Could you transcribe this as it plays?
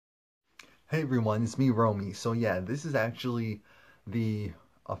Hey everyone, it's me, Romie. So yeah, this is actually the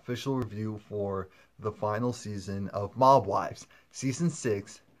official review for the final season of MobWives. Season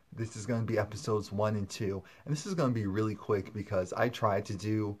 6, this is going to be episodes 1 and 2. And this is going to be really quick because I tried to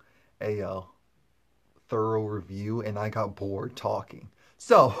do a thorough review and I got bored talking.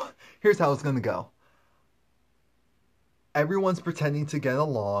 So, here's how it's going to go. Everyone's pretending to get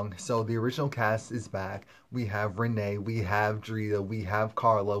along, so the original cast is back. We have Renee, we have Drita, we have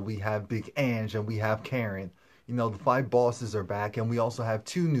Carla, we have Big Ange, and we have Karen. You know, the five bosses are back, and we also have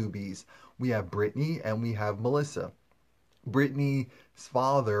two newbies. We have Brittany and we have Melissa. Brittany's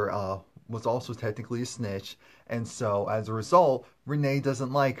father was also technically a snitch, and so as a result, Renee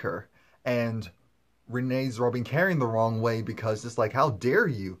doesn't like her. And Renee's rubbing Karen the wrong way because it's like, how dare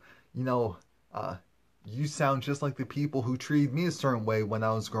you? You know, uh, you sound just like the people who treated me a certain way when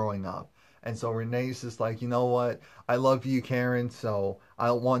I was growing up. And so Renee's just like, you know what? I love you, Karen, so I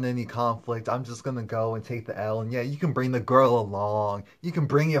don't want any conflict. I'm just gonna go and take the L. And yeah, you can bring the girl along. You can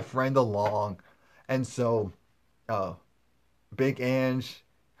bring your friend along. And so, uh, Big Ange,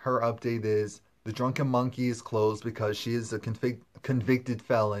 her update is the Drunken Monkey is closed because she is a convicted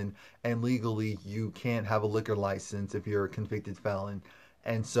felon, and legally you can't have a liquor license if you're a convicted felon.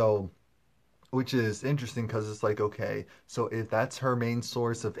 And so, which is interesting because it's like, okay, so if that's her main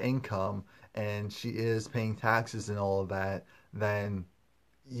source of income and she is paying taxes and all of that, then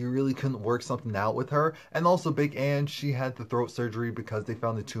you really couldn't work something out with her. And also, Big Ange, she had the throat surgery because they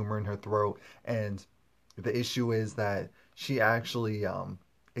found a tumor in her throat, and the issue is that she actually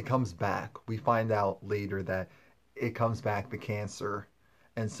it comes back. We find out later that it comes back, the cancer,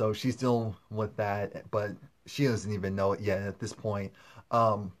 and so she's dealing with that, but she doesn't even know it yet at this point.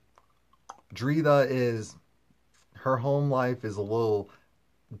 Um, Drita is her home life is a little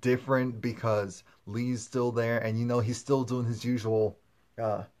different because Lee's still there, and you know he's still doing his usual.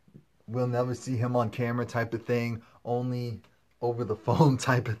 Uh, we'll never see him on camera type of thing, only over the phone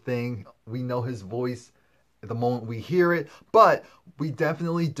type of thing. We know his voice the moment we hear it, but we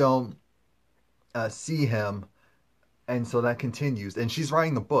definitely don't see him, and so that continues. And she's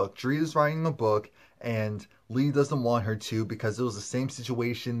writing the book. Drita's writing the book, and Lee doesn't want her to because it was the same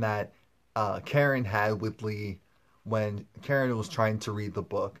situation that Karen had with Lee when Karen was trying to read the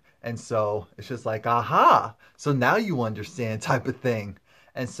book. And so it's just like, aha, so now you understand type of thing.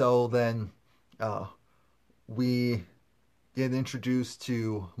 And so then uh, we get introduced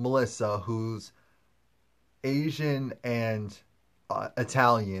to Melissa, who's Asian and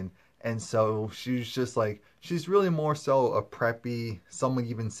Italian, and so she's just like she's really more so a preppy, some would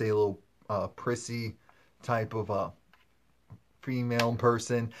even say a little prissy type of female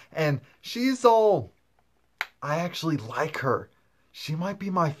person, and she's all I actually like her. She might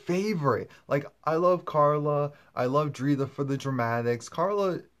be my favorite. Like I love Carla, I love Drita for the dramatics.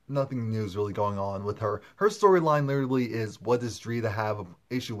 Carla, nothing new is really going on with her. Her storyline literally is, what does Drita have an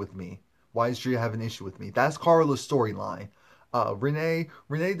issue with me? Why does Drita have an issue with me? That's Carla's storyline. Renee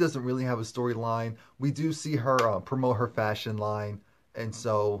doesn't really have a storyline. We do see her promote her fashion line, and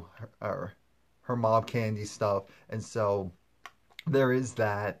so her mob candy stuff, and so there is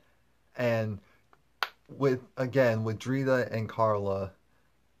that. And with Drita and Carla,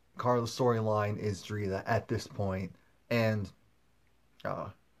 Carla's storyline is Drita at this point, and uh,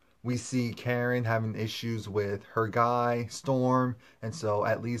 we see Karen having issues with her guy Storm, and so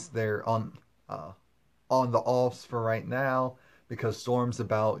at least they're on the offs for right now because Storm's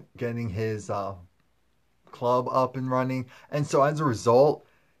about getting his club up and running, and so as a result,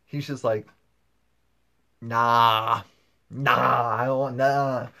 he's just like, nah, nah, I don't,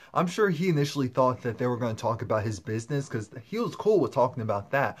 nah. I'm sure he initially thought that they were going to talk about his business because he was cool with talking about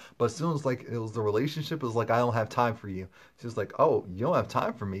that. But as soon as like it was the relationship, it was like, I don't have time for you. She's like, oh, you don't have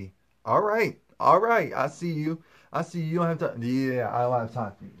time for me. All right, I see you. I see you. You don't have time. Yeah, I don't have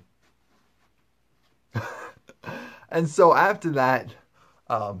time for you. And so after that,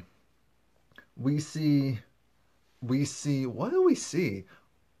 um, we see what do we see?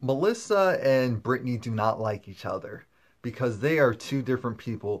 Melissa and Brittany do not like each other because they are two different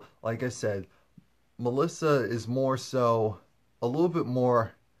people. Like I said, Melissa is more so a little bit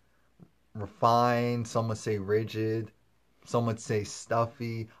more refined. Some would say rigid. Some would say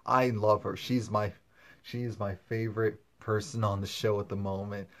stuffy. I love her. She is my favorite person on the show at the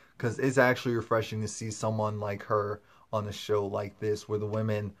moment because it's actually refreshing to see someone like her on a show like this where the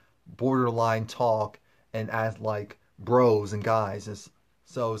women borderline talk and act like bros and guys.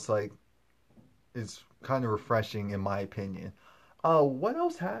 So it's like it's kind of refreshing in my opinion. What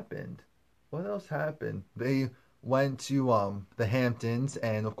else happened? What else happened? They went to the Hamptons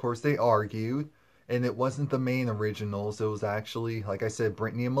and of course they argued And it wasn't the main originals. It was actually, like I said,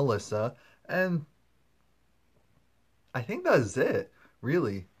 Brittany and Melissa. And I think that's it.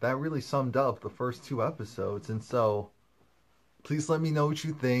 Really, that really summed up the first two episodes. And so, please let me know what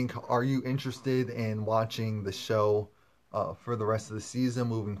you think. Are you interested in watching the show for the rest of the season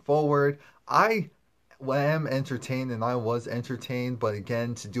moving forward? I am entertained and I was entertained, but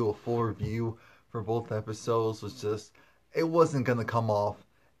again, to do a full review for both episodes was just, it wasn't going to come off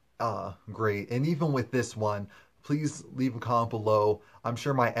great. And even with this one, please leave a comment below. I'm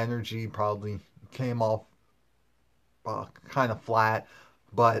sure my energy probably came off kind of flat,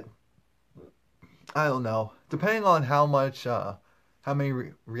 but I don't know. Depending on how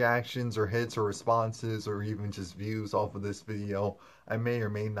many reactions or hits or responses or even just views off of this video, I may or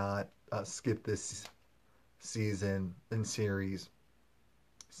may not skip this season and series.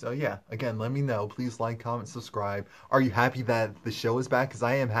 So yeah, again, let me know. Please like, comment, subscribe. Are you happy that the show is back? Because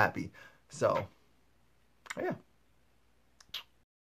I am happy. So, yeah.